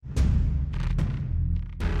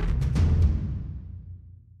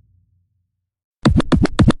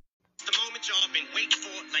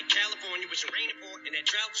California was your raining for, and that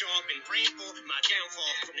drought y'all been praying for. My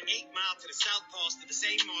downfall from the 8 Mile to the South Pass to the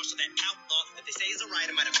same marshal that outlaw that they say is a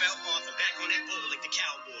right. I might have fell off and back on that bull like the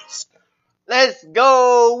Cowboys. Let's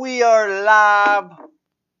go. We are live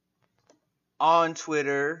on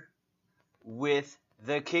Twitter with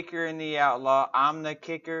the Kicker and the Outlaw. I'm the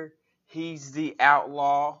Kicker. He's the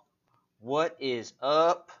Outlaw. What is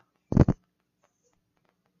up?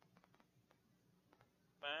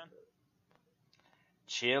 Man.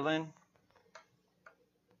 Chilling.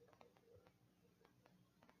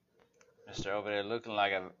 Mr. over there looking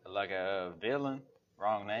like a villain.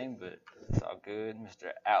 Wrong name, but it's all good.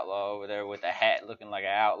 Mr. Outlaw over there with a hat looking like an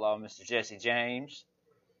outlaw. Mr. Jesse James.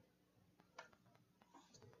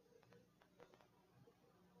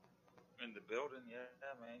 In the building, yeah,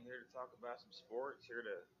 man. Here to talk about some sports. Here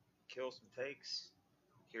to kill some takes.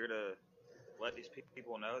 Here to let these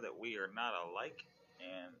people know that we are not alike,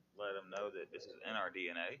 and let them know that this is in our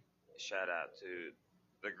DNA. Shout out to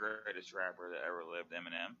the greatest rapper that ever lived,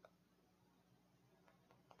 Eminem.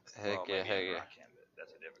 Heck yeah. Rakim, but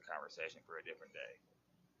that's a different conversation for a different day.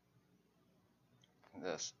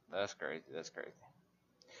 That's crazy. That's crazy.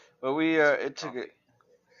 But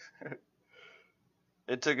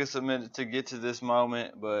it took us a minute to get to this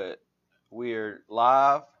moment, but we're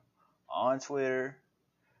live on Twitter.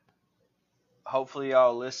 Hopefully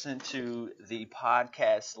y'all listen to the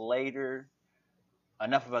podcast later.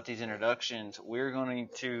 Enough about these introductions. We're going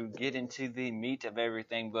to get into the meat of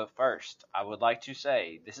everything, but first, I would like to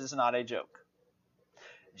say, this is not a joke.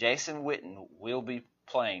 Jason Witten will be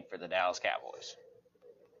playing for the Dallas Cowboys.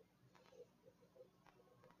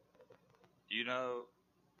 You know,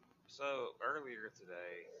 so earlier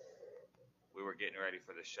today, we were getting ready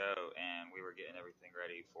for the show, and we were getting everything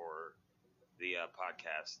ready for the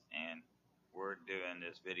podcast, and we're doing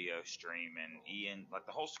this video stream, and Ian, like,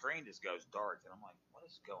 the whole screen just goes dark, and I'm like, what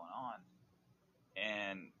is going on?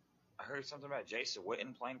 And I heard something about Jason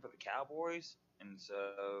Witten playing for the Cowboys, and so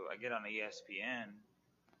I get on ESPN.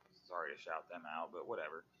 Sorry to shout them out, but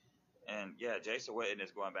whatever. And yeah, Jason Witten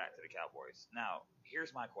is going back to the Cowboys. Now,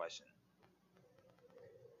 here's my question.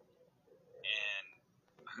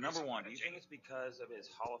 And number one, do you think it's because of his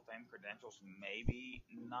Hall of Fame credentials? Maybe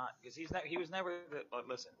not, because he was never the.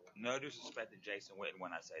 Listen, no disrespect to Jason Witten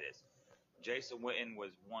when I say this. Jason Witten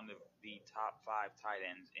was one of the top 5 tight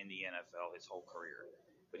ends in the NFL his whole career,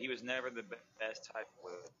 but he was never the best tight end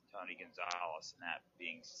with Tony Gonzalez. And that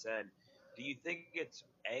being said, do you think it's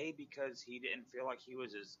A, because he didn't feel like he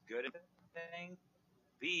was as good at anything?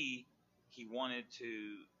 B, he wanted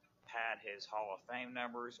to pad his Hall of Fame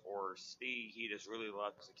numbers, or C, he just really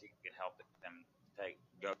loves the kick and help them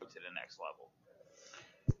go to the next level?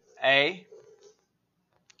 A,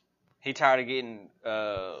 he tired of getting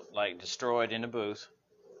destroyed in the booth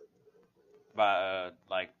by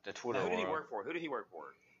the Twitter now, world. Who did he work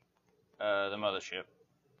for? The mothership.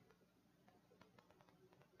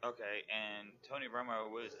 Okay, and Tony Romo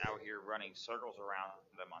was out here running circles around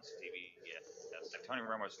them on TV. Yes, Tony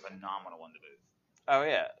Romo was phenomenal in the booth. Oh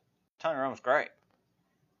yeah, Tony Romo's great.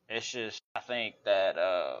 It's just I think that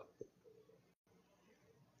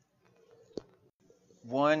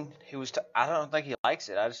one, I don't think he likes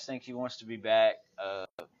it. I just think he wants to be back. I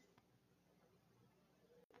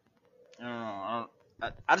don't know.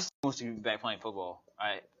 I just think he wants to be back playing football.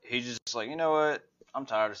 He's just like, you know what? I'm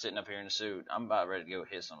tired of sitting up here in the suit. I'm about ready to go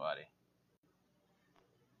hit somebody.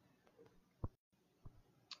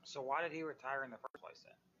 So why did he retire in the first place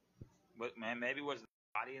then? But man, maybe was the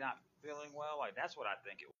body not feeling well? Like, that's what I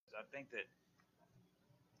think it was. I think that,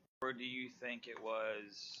 or do you think it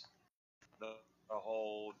was the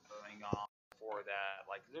whole going on before that?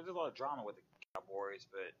 Like, there's a lot of drama with the Cowboys,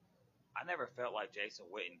 but I never felt like Jason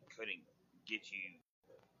Witten couldn't get you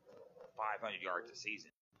 500 yards a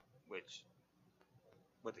season, which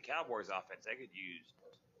with the Cowboys offense, they could use.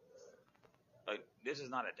 This is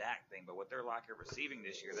not a Dak thing, but with their lack of receiving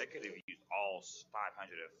this year, they could have used all 500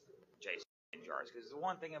 of Jason Witten yards. Because the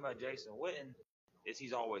one thing about Jason Witten is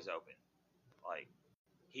he's always open. Like,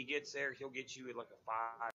 he gets there, he'll get you at like a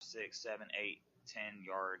 5, 6, 7, 8, 10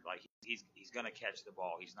 yard. Like, he's going to catch the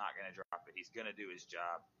ball. He's not going to drop it. He's going to do his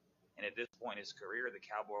job. And at this point in his career, the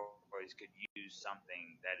Cowboys could use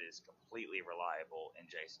something that is completely reliable in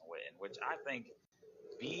Jason Witten, which I think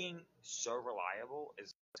being so reliable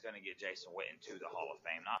is going to get Jason Witten to the Hall of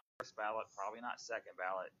Fame. Not first ballot, probably not second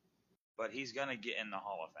ballot, but he's going to get in the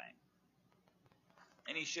Hall of Fame.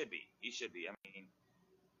 And he should be. He should be. I mean,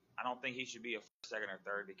 I don't think he should be a first, second, or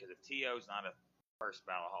third, because if T.O.'s not a first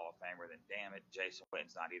ballot Hall of Famer, then damn it, Jason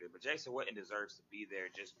Witten's not either. But Jason Witten deserves to be there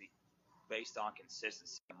based on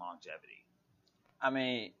consistency and longevity. I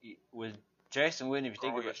mean, with Jason Witten, if you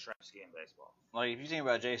think Carl about Yastrzemski in baseball. if you think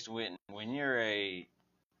about Jason Witten, when you're a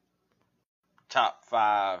top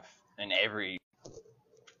 5 in every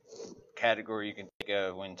category you can think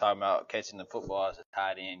of when talking about catching the football as a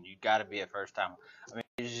tight end, you got to be a first time. I mean,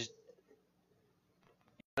 it's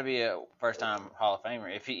got to be a first time Hall of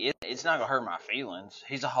Famer. If he is, it's not gonna hurt my feelings.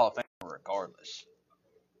 He's a Hall of Famer regardless.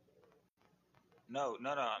 No.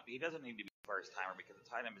 He doesn't need to be a first timer because the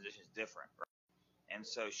tight end position is different, right? And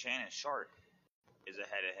so Shannon Sharp is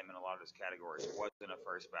ahead of him in a lot of his categories. Wasn't a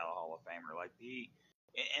first ballot Hall of Famer.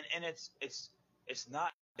 And it's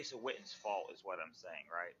not Jason Witten's fault, is what I'm saying,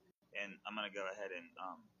 right? And I'm gonna go ahead and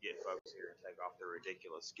get folks here and take off the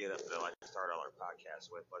ridiculous get up that I like to start all our podcasts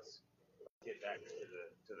with. Let's get back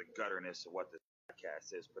to the gutterness of what this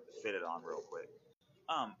podcast is. Put the fitted on real quick.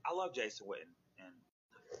 I love Jason Witten, and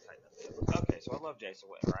okay, so I love Jason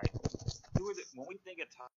Witten, right? When we think of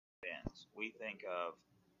top ends, we think of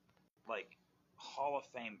like Hall of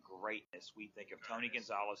Fame greatness. We think of Tony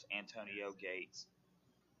Gonzalez, Antonio Gates.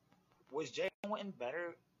 Was Jason Witten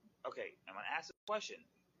better? Okay, I'm gonna ask the question: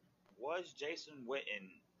 was Jason Witten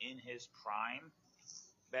in his prime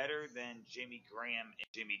better than Jimmy Graham in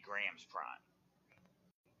Jimmy Graham's prime?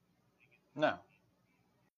 No.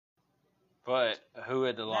 But who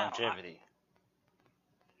had the longevity?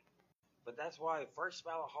 But that's why first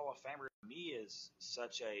ballot Hall of Famer to me is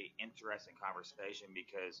such a interesting conversation,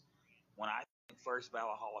 because when I think first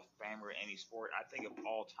ballot Hall of Famer in any sport, I think of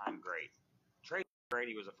all time great. Tracy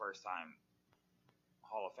McGrady was a first time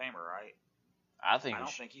Hall of Famer, right? I don't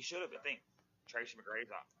think he should have. I think Tracy McGrady's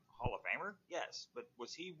a Hall of Famer, yes, but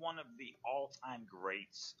was he one of the all time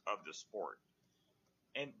greats of the sport?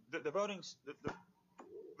 And the voting's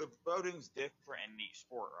the voting's different in each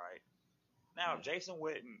sport, right? Now, if Jason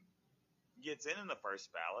Witten gets in the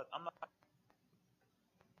first ballot, I'm not.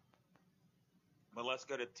 But let's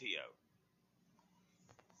go to T.O.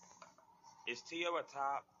 Is T.O. a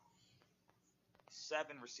top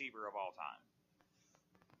 7 receiver of all time?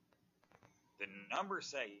 The numbers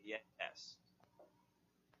say yes.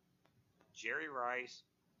 Jerry Rice,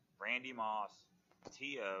 Randy Moss,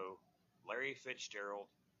 T.O., Larry Fitzgerald,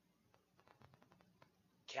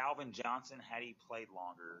 Calvin Johnson had he played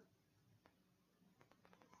longer,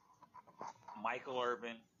 Michael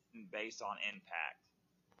Irvin based on impact.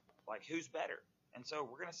 Like, who's better? And so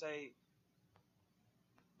we're going to say,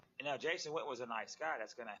 Jason Witten was a nice guy.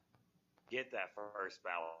 That's going to get that first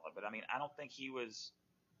ballot. But, I mean, I don't think he was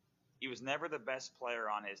never the best player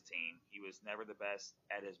on his team. He was never the best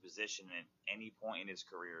at his position at any point in his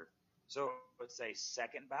career. So let's say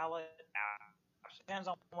second ballot. Depends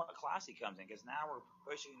on what class he comes in, because now we're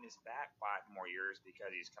pushing this back 5 more years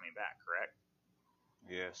because he's coming back, correct?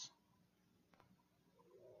 Yes.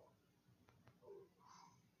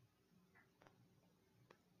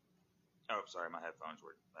 Oh, sorry, my headphones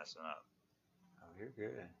were messing up. Oh, you're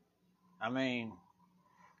good. I mean,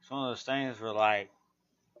 it's one of those things where, like,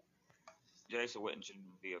 Jason Witten should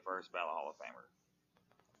be a first ballot Hall of Famer.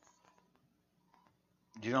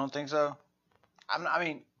 You don't think so? I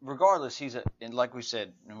mean, regardless, and like we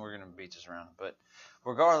said, and we're going to beat this around, but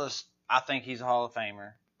regardless, I think he's a Hall of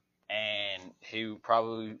Famer, and he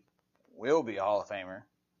probably will be a Hall of Famer.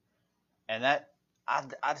 And that,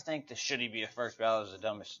 I think the should he be a first ballot is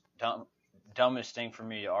the dumbest thing for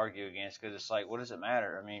me to argue against, because it's like, what does it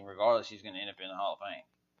matter? I mean, regardless, he's going to end up in the Hall of Fame.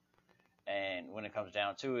 And when it comes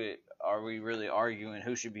down to it, are we really arguing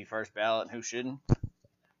who should be first ballot and who shouldn't?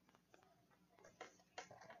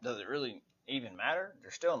 Does it really even matter? They're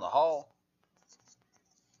still in the Hall.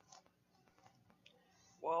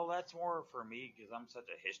 Well, that's more for me because I'm such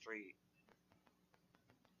a history.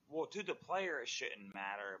 Well, to the player, it shouldn't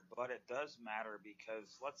matter, but it does matter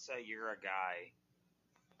because let's say you're a guy.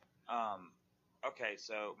 Okay,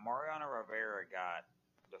 so Mariano Rivera got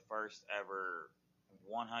the first ever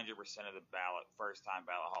 100% of the ballot, first time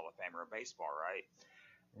ballot Hall of Famer of baseball, right?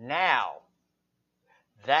 Now,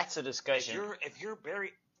 that's a discussion. If you're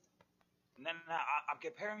very. No, I'm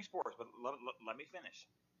comparing sports, but let me finish.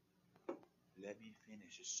 Let me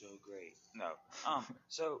finish. It's so great. No.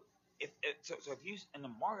 So if you and the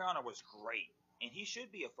Mariano was great, and he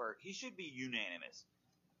should be he should be unanimous.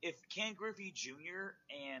 If Ken Griffey Jr.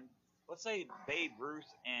 and let's say Babe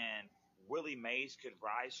Ruth and Willie Mays could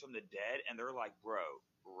rise from the dead, and they're like, bro,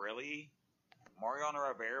 really? Mariano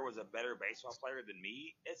Rivera was a better baseball player than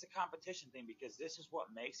me? It's a competition thing because this is what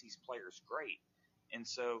makes these players great. And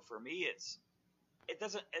so for me,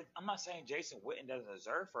 I'm not saying Jason Witten doesn't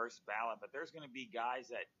deserve first ballot, but there's going to be guys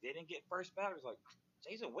that didn't get first ballot. It's like,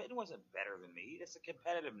 Jason Witten wasn't better than me. That's the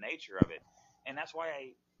competitive nature of it. And that's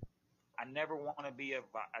why I never want to be a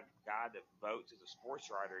guy that votes as a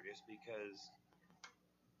sports writer just because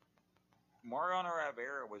Mariano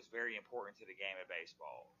Rivera was very important to the game of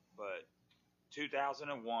baseball. But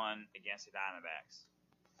 2001 against the Diamondbacks,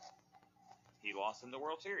 he lost in the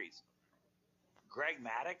World Series. Greg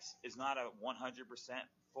Maddux is not a 100%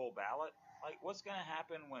 full ballot. Like, what's going to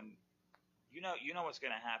happen when you know what's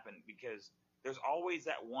going to happen, because there's always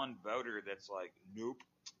that one voter that's like, nope,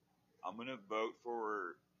 I'm going to vote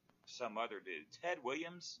for some other dude. Ted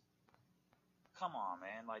Williams, come on,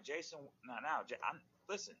 man. Like,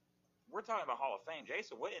 listen, we're talking about Hall of Fame.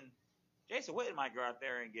 Jason Witten might go out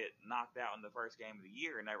there and get knocked out in the first game of the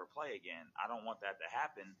year and never play again. I don't want that to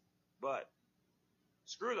happen, but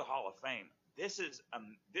screw the Hall of Fame. This is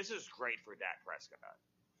great for Dak Prescott.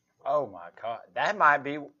 Oh my God, that might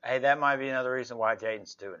be another reason why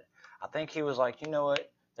Jaden's doing it. I think he was like, you know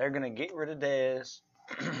what, they're gonna get rid of Dez,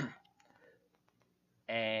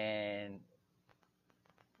 and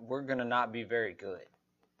we're gonna not be very good.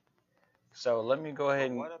 So let me go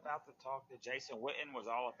ahead and. What about the talk that Jason Witten was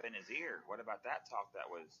all up in his ear? What about that talk that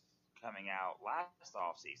was coming out last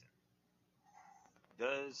offseason?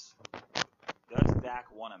 Does Dak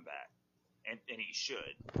want him back? And he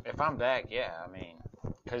should. If I'm Dak, yeah, I mean,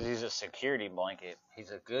 because he's a security blanket. He's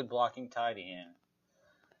a good blocking tight end.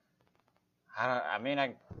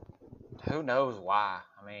 Who knows why?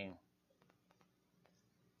 I mean,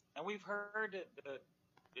 and we've heard that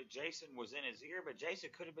Jason was in his ear, but Jason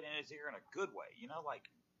could have been in his ear in a good way. You know, like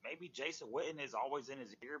maybe Jason Witten is always in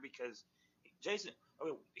his ear because Jason.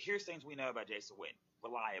 Okay, here's things we know about Jason Witten: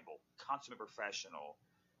 reliable, consummate professional,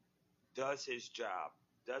 does his job,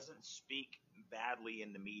 doesn't speak badly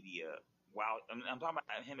in the media. While I'm talking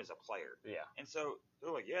about him as a player. Yeah. And so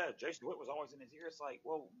they're like, yeah, Jason Witten was always in his ear. It's like,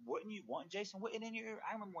 well, wouldn't you want Jason Witten in your ear?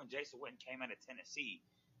 I remember when Jason Witten came out of Tennessee,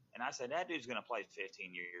 and I said, that dude's going to play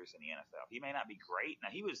 15 years in the NFL. He may not be great. Now,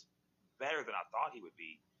 he was better than I thought he would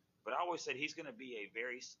be, but I always said he's going to be a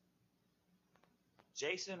very –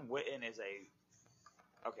 Jason Witten is a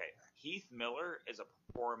 – okay, Heath Miller is a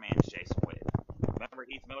poor man's Jason Witten. Remember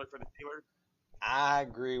Heath Miller for the Steelers? I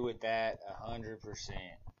agree with that 100%.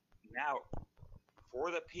 Now,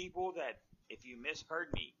 for the people that, if you misheard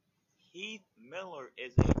me, Heath Miller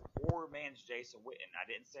is a poor man's Jason Witten. I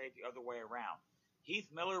didn't say it the other way around. Heath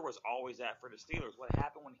Miller was always that for the Steelers. What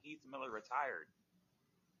happened when Heath Miller retired?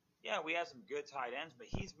 Yeah, we had some good tight ends, but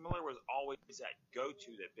Heath Miller was always that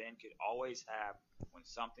go-to that Ben could always have when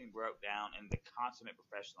something broke down, and the consummate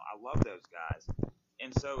professional. I love those guys.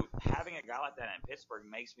 And so having a guy like that in Pittsburgh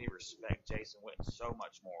makes me respect Jason Witten so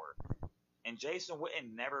much more. And Jason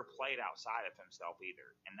Witten never played outside of himself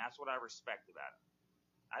either, and that's what I respect about him.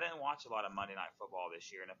 I didn't watch a lot of Monday Night Football this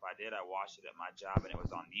year, and if I did, I watched it at my job, and it was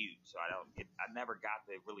on mute, so I never got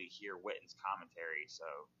to really hear Witten's commentary. So,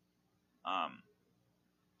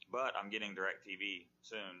 but I'm getting DirecTV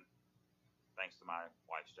soon, thanks to my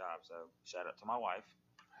wife's job. So shout out to my wife.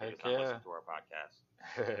 Heck yeah. Listen to our podcast.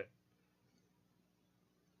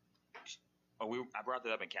 I brought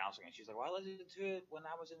that up in counseling, and she's like, well, I listened to it when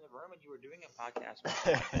I was in the room and you were doing a podcast.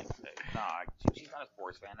 She's not a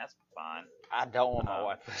sports fan. That's fine. I don't want my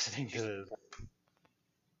wife listening to this.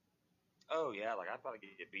 Oh, yeah, like, I'd probably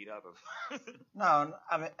get beat up. No,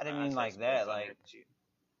 I mean, I didn't mean like that. Like,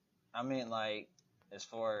 I mean, like, as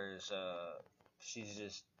far as she's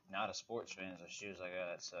just not a sports fan, so she was like,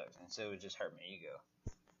 oh, that sucks. And so it would just hurt my ego.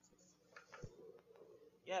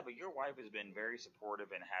 Yeah, but your wife has been very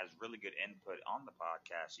supportive and has really good input on the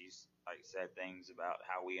podcast. She's like said things about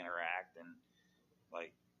how we interact, and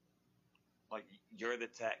like you're the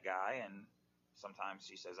tech guy, and sometimes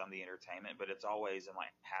she says I'm the entertainment, but it's always in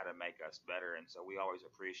like how to make us better, and so we always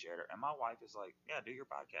appreciate her. And my wife is like, yeah, do your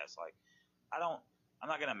podcast. Like, I'm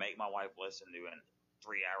not gonna make my wife listen to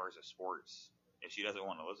 3 hours of sports if she doesn't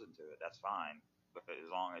want to listen to it. That's fine, but as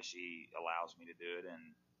long as she allows me to do it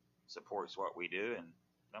and supports what we do, and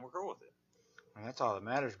then we're cool with it. And that's all that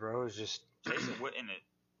matters, bro. Is just Jason Witten.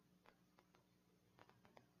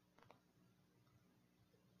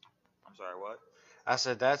 I'm sorry, what? I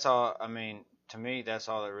said that's all. I mean, to me, that's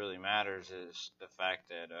all that really matters is the fact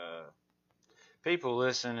that people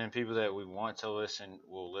listen, and people that we want to listen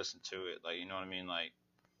will listen to it. Like, you know what I mean? Like,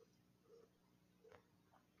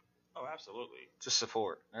 oh, absolutely. Just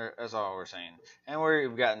support. That's all we're saying. And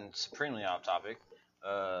we've gotten supremely off topic.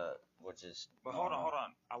 Which is. But hold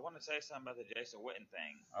on. I want to say something about the Jason Witten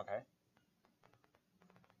thing. Okay.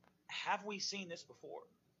 Have we seen this before?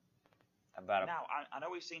 Now, I know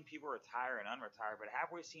we've seen people retire and unretire, but have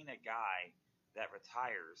we seen a guy that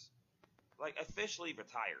retires, like officially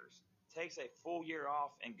retires, takes a full year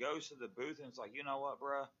off and goes to the booth and it's like, you know what,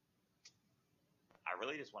 bruh? I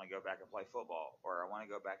really just want to go back and play football, or I want to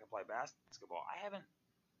go back and play basketball. I haven't.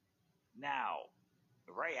 Now,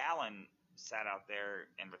 Ray Allen sat out there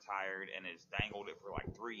and retired and has dangled it for like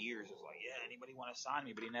 3 years. It's like, yeah, anybody want to sign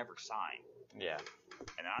me? But he never signed. Yeah.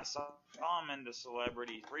 And I saw him in the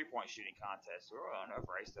celebrity 3-point shooting contest. I don't know if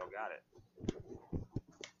Ray still got it.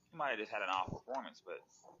 He might have just had an off performance, but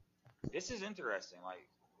this is interesting. Like,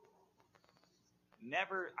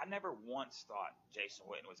 I never once thought Jason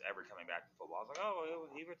Witten was ever coming back to football. I was like, oh,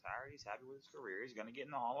 he retired. He's happy with his career. He's going to get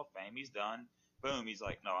in the Hall of Fame. He's done. Boom. He's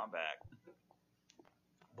like, no, I'm back.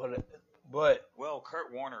 But Well,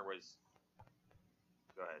 Kurt Warner was.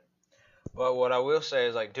 Go ahead. But what I will say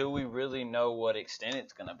is, like, do we really know what extent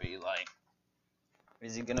it's going to be? Like,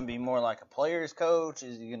 is he going to be more like a player's coach?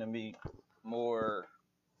 Is he going to be more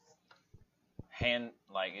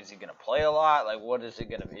is he going to play a lot? Like, what is it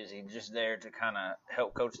going to be? Is he just there to kind of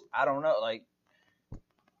help coach? I don't know. Like,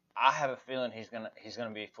 I have a feeling he's going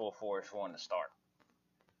to be full force one to start.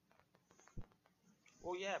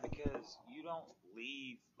 Well, yeah, because you don't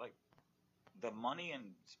leave, like, the money in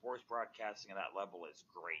sports broadcasting at that level is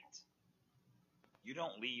great. You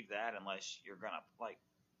don't leave that unless you're going to, like,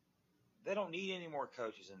 they don't need any more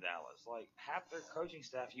coaches in Dallas. Like, half their coaching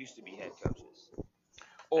staff used to be head coaches.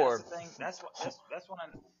 That's the thing. That's when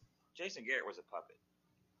Jason Garrett was a puppet.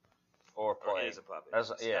 Or is a puppet.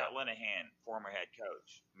 Scott Linehan, former head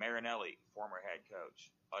coach. Marinelli, former head coach.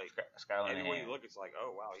 Like, Scott Linehan. everywhere you look, it's like,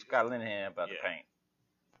 oh, wow. Scott Linehan about the paint.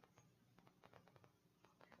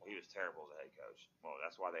 Well, he was terrible as a head coach. Well,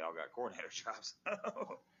 that's why they all got coordinator jobs.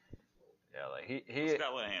 Yeah, like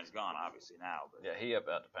Scott Linehan's gone, obviously, now. But. Yeah, he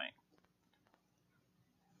about the paint.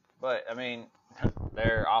 But, I mean,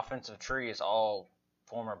 their offensive tree is all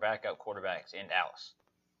former backup quarterbacks in Dallas.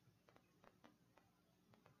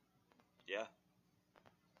 Yeah.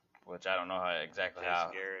 Which I don't know exactly Jason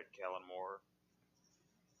how. Garrett, Kellen Moore.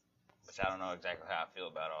 Which I don't know exactly how I feel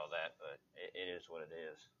about all that, but it is what it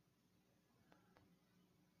is.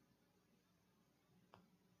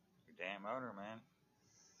 Your damn owner, man.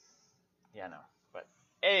 Yeah, I know. But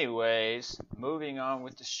anyways, moving on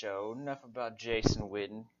with the show. Enough about Jason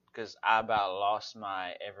Witten, because I about lost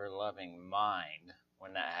my ever-loving mind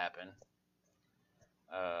when that happened.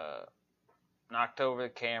 Knocked over the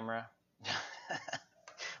camera.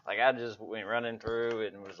 Like, I just went running through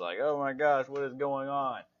it and was like, oh my gosh, what is going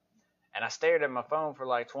on? And I stared at my phone for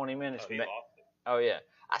like 20 minutes. Oh, yeah.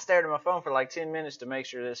 I stared at my phone for like 10 minutes to make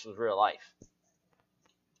sure this was real life.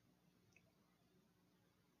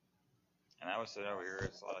 And I was sitting over here,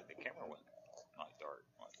 it's like the camera went like dark.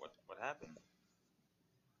 Like, what happened?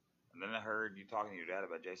 And then I heard you talking to your dad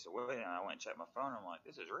about Jason Witten, and I went and checked my phone, and I'm like,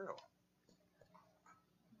 this is real.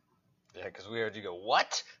 Yeah, because we heard you go,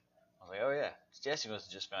 what? I was like, oh, yeah. Jesse must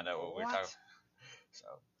have just found out what we were talking about. So,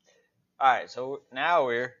 all right, so now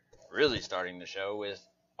we're really starting the show with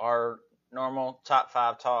our normal top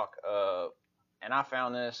 5 talk. And I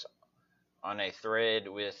found this on a thread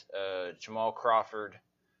with Jamal Crawford.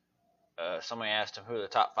 Somebody asked him who the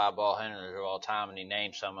top 5 ball handlers of all time, and he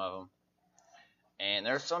named some of them. And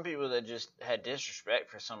there's some people that just had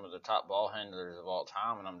disrespect for some of the top ball handlers of all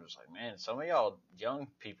time, and I'm just like, man, some of y'all young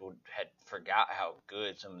people had forgot how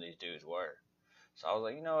good some of these dudes were. So I was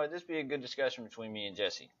like, you know what, this would be a good discussion between me and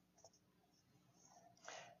Jesse.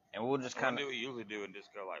 And we'll just kind of do what you usually do and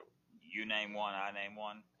just go like, you name one, I name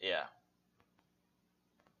one. Yeah.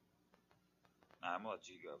 Nah, I'm going to let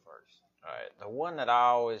you go first. All right. The one that I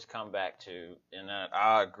always come back to and that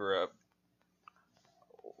I grew up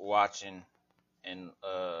watching and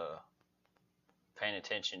paying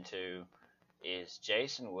attention to is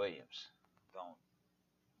Jason Williams.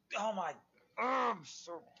 Oh my, that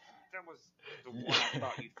was the one I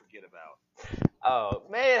thought you'd forget about. Oh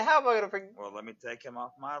man, how am I gonna forget? Well, let me take him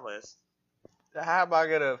off my list. How am I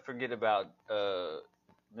gonna forget about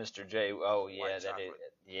Mr. J? Oh yeah, White chocolate.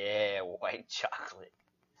 Yeah, white chocolate.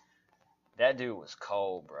 That dude was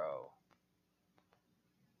cold, bro.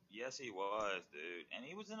 Yes, he was, dude, and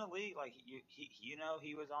he was in the league. Like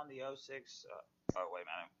he was on the 06. Oh wait,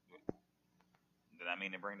 man, did I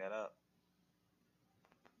mean to bring that up?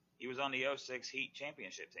 He was on the 06 Heat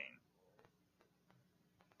championship team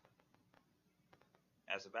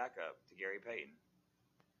as a backup to Gary Payton.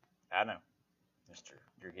 I know, Mister.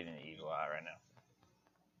 You're getting the eagle eye right now.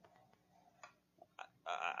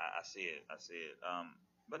 I see it.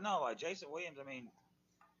 But no, like Jason Williams. I mean,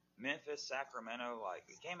 Memphis, Sacramento. Like,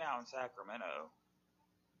 he came out in Sacramento,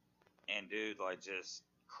 and dude, like, just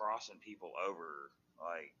crossing people over,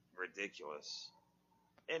 like, ridiculous,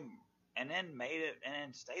 and then made it, and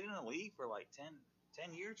then stayed in the league for like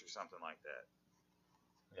 10 years or something like that.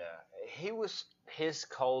 Yeah, he was his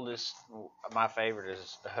coldest. My favorite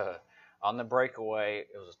is on the breakaway.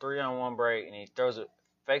 It was a 3-on-1 break, and he throws it,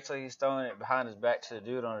 fakes like he's throwing it behind his back to the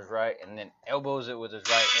dude on his right, and then elbows it with his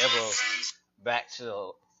right elbow back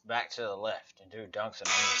to the left, and dude dunks it.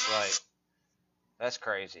 I'm just like, that's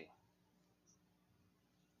crazy.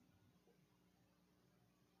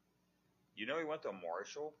 You know he went to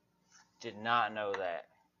Marshall? Did not know that.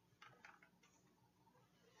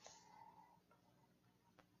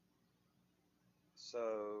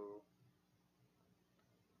 So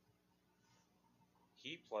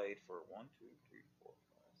he played for 1, 2, 3, 4, 5,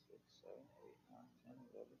 6, 7, 8, 9, 10,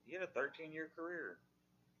 11. He had a 13-year career.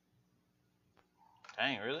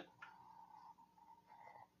 Dang, really?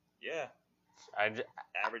 Yeah. I,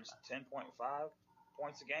 Averaged 10.5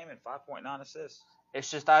 points a game and 5.9 assists. It's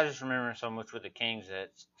just I just remember so much with the Kings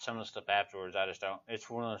that some of the stuff afterwards I just don't. It's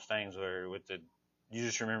one of those things where with the you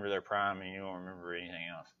just remember their prime and you don't remember anything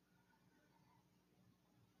else.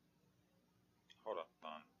 Hold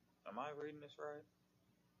on. Am I reading this right?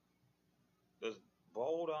 Does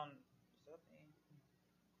bold on does that mean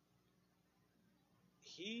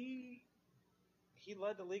he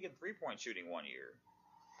led the league in 3-point shooting one year.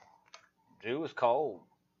 Dude was cold.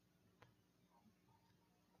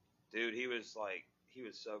 Dude, he was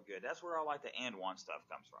so good. That's where all like the and one stuff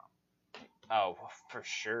comes from. Oh, for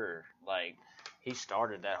sure. Like he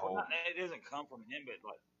started that whole. It doesn't come from him,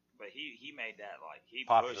 but he made that like he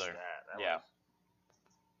popular. pushed that. Yeah. Was...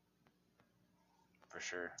 For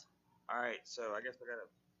sure. All right, so I guess I gotta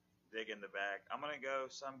dig in the back. I'm gonna go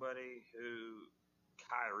somebody who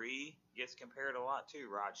Kyrie gets compared a lot to,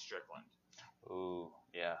 Rod Strickland. Ooh,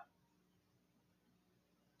 yeah.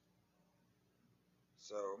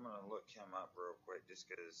 So I'm gonna look him up real quick, just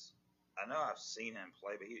because I know I've seen him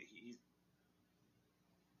play, but he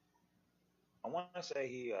I want to say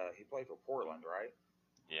he played for Portland, right?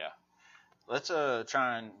 Yeah. Let's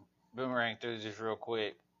try and boomerang through this real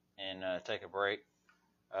quick and take a break.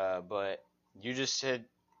 But you just said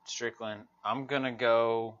Strickland. I'm gonna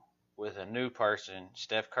go with a new person,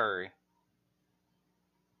 Steph Curry.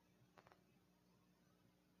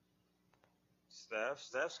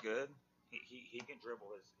 Steph's good. He can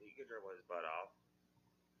dribble his butt off.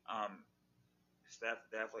 Steph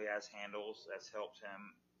definitely has handles. That's helped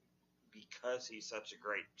him because he's such a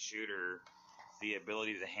great shooter. The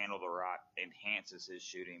ability to handle the rock enhances his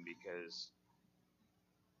shooting because.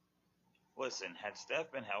 Listen, had Steph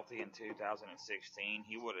been healthy in 2016,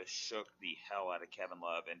 he would have shook the hell out of Kevin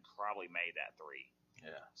Love and probably made that three.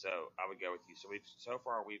 Yeah. So I would go with you. So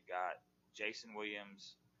far we've got Jason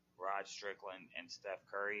Williams, Rod Strickland, and Steph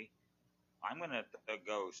Curry. I'm gonna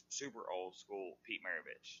go super old school Pete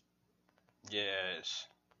Maravich. Yes.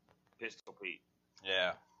 Pistol Pete.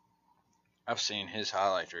 Yeah. I've seen his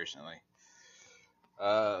highlights recently.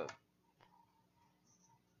 Man,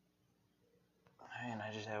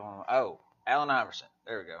 I just had one. Oh, Allen Iverson.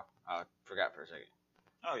 There we go. I forgot for a second.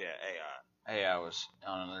 Oh yeah, AI. AI was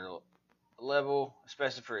on another level,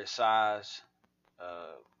 especially for his size.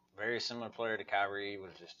 Very similar player to Kyrie.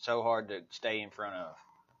 Was just so hard to stay in front of.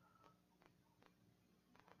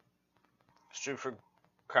 Shoot, for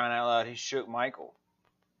crying out loud, he shook Michael.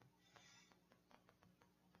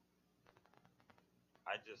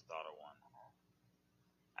 I just thought of one.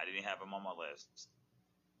 I didn't have him on my list.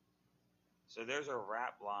 So there's a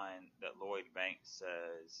rap line that Lloyd Banks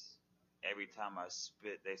says every time I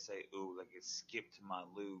spit. They say, "Ooh, like it skipped to my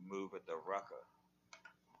loo, move at the rucker."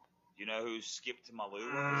 You know who Skip to my loo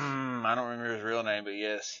was? I don't remember his real name, but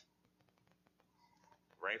yes.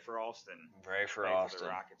 Rafer Alston. Rafer Alston. For the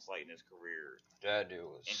Rockets late in his career. That dude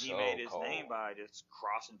was and he so made his cold. name by just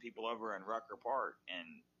crossing people over in Rucker Park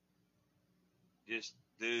and just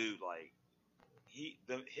dude like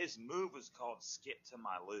his move was called Skip to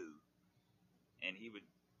my loo, and he would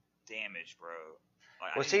damage, bro.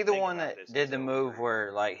 Like, was he the one that did the move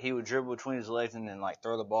where like he would dribble between his legs and then like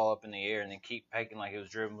throw the ball up in the air and then keep pegging like he was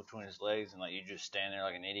dribbling between his legs and like you just stand there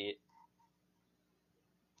like an idiot?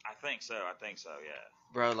 I think so, yeah.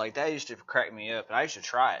 Bro, like that used to crack me up, and I used to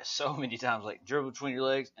try it so many times. Like dribble between your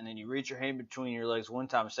legs, and then you reach your hand between your legs one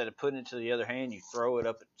time. Instead of putting it to the other hand, you throw it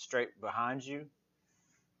up straight behind you,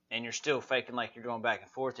 and you're still faking like you're going back and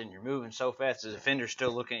forth, and you're moving so fast the defender's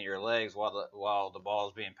still looking at your legs while the ball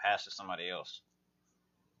is being passed to somebody else.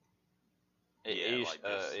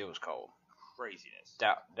 It was cold. Craziness.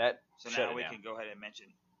 So now we can go ahead and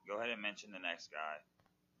mention the next guy.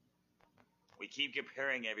 We keep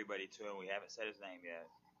comparing everybody to him. We haven't said his name yet.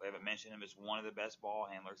 We haven't mentioned him as one of the best ball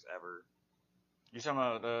handlers ever. You talking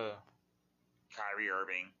about Kyrie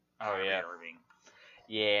Irving? Kyrie Irving.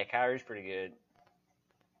 Yeah, Kyrie's pretty good.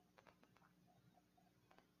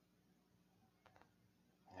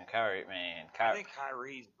 Kyrie, man. I think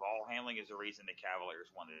Kyrie's ball handling is the reason the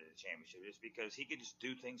Cavaliers won the championship, just because he could just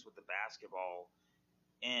do things with the basketball,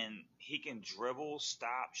 and he can dribble,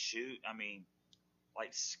 stop, shoot. I mean,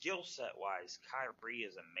 like skill set wise, Kyrie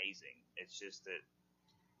is amazing. It's just that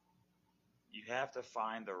you have to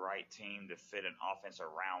find the right team to fit an offense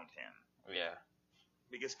around him. Yeah.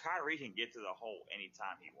 Because Kyrie can get to the hole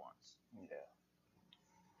anytime he wants. Yeah.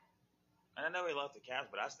 And I know he left the Cavs,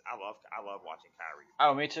 but I love watching Kyrie.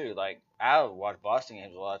 Oh, me too. Like, I watch Boston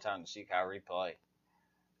games a lot of times to see Kyrie play.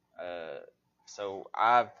 So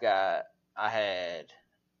I had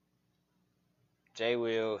J.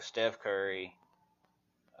 Will, Steph Curry,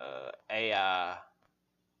 AI.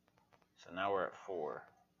 So now we're at 4.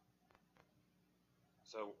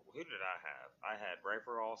 So who did I have? I had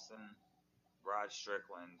Rafer Alston, Rod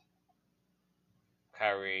Strickland,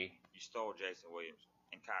 Kyrie. You stole Jason Williams,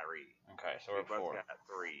 and Kyrie. Okay, so we we're at both 4. got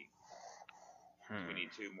 3. We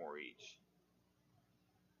need 2 more each.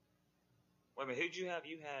 Wait a minute, who'd you have?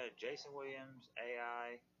 You had Jason Williams,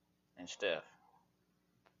 AI, and Steph.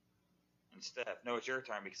 And Steph. No, it's your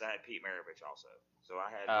turn because I had Pete Maravich also. So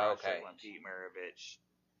I had Rod Strickland, Pete Maravich,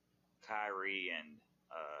 Kyrie, and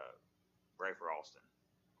Rafer Alston.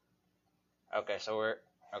 Okay, so we're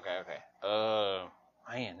okay.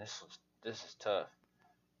 Man, this is tough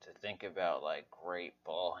to think about, like, great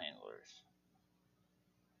ball handlers.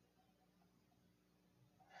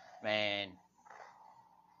 Man,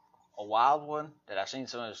 a wild one that I've seen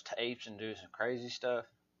some of his tapes and do some crazy stuff.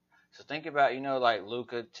 So think about, like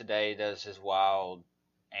Luka today does his wild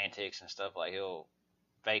antics and stuff, like he'll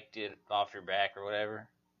fake it off your back or whatever.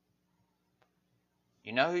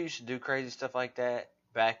 You know who used to do crazy stuff like that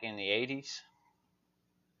back in the 80s?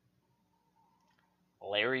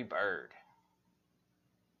 Larry Bird.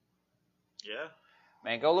 Yeah.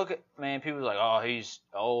 Man, go look at, people are like, oh, he's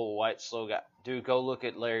old, white, slow guy. Dude, go look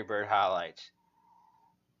at Larry Bird highlights.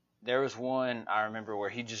 There was one I remember where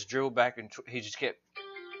he just dribbled back and he just kept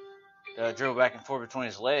dribbled back and forth between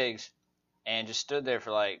his legs and just stood there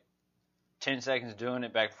for like 10 seconds doing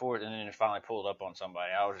it back and forth, and then it finally pulled up on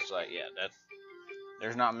somebody. I was just like, yeah,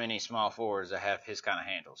 there's not many small forwards that have his kind of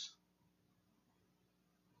handles.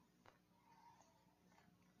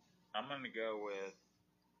 I'm going to go with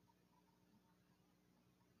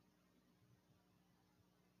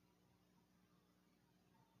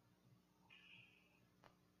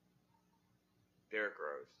Derrick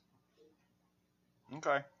Rose.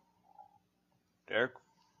 Okay. Derrick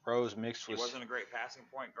Rose mixed with... He wasn't a great passing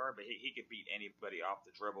point guard, but he could beat anybody off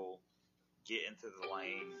the dribble, get into the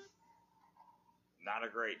lane. Not a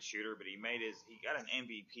great shooter, but he got an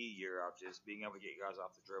MVP year off just being able to get guys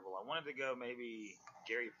off the dribble. I wanted to go maybe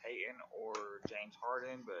Gary Payton or James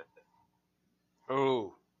Harden, but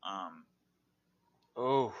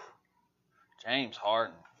James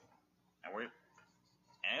Harden. And we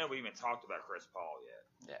haven't even talked about Chris Paul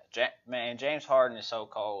yet. Yeah, James Harden is so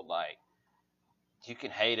cold. Like, you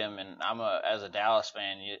can hate him, and as a Dallas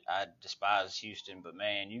fan, I despise Houston, but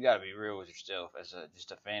man, you got to be real with yourself as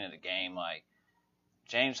just a fan of the game. Like,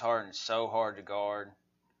 James Harden is so hard to guard.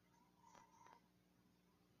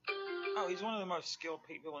 Oh, he's one of the most skilled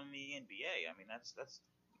people in the NBA. I mean, that's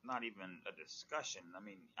not even a discussion. I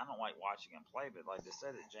mean, I don't like watching him play, but like to say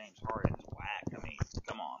that James Harden is whack, I mean,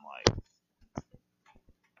 come on, like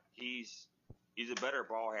he's a better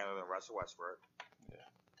ball handler than Russell Westbrook. Yeah.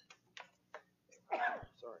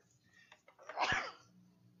 Sorry.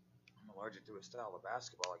 I'm allergic to his style of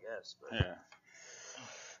basketball, I guess. But yeah.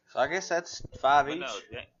 So I guess that's 5 each. No,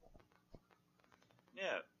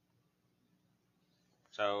 yeah.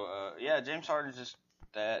 So James Harden's just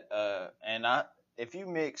that. And if you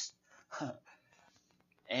mix,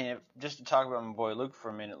 and just to talk about my boy Luka for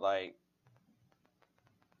a minute, like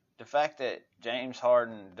the fact that James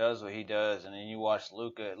Harden does what he does, and then you watch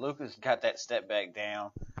Luka. Luka's got that step back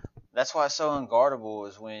down. That's why it's so unguardable.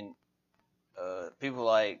 Is when people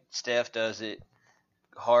like Steph does it.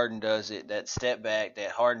 Harden does it, that step back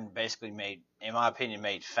that Harden basically made, in my opinion,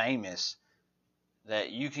 made famous,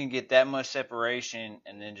 that you can get that much separation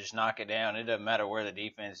and then just knock it down. It doesn't matter where the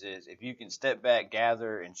defense is. If you can step back,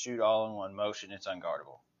 gather, and shoot all in one motion, it's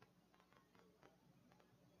unguardable.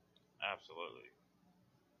 Absolutely.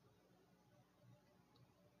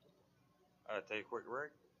 Take a quick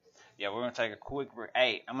break? Yeah, we're going to take a quick break.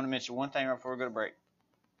 Hey, I'm going to mention one thing right before we go to break.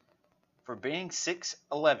 For being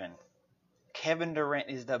 6'11", Kevin Durant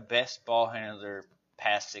is the best ball handler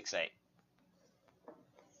past 6'8".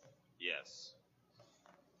 Yes.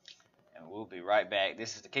 And we'll be right back.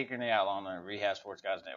 This is the Kicker and the Outlaw on the Rehab Sports Guys Network.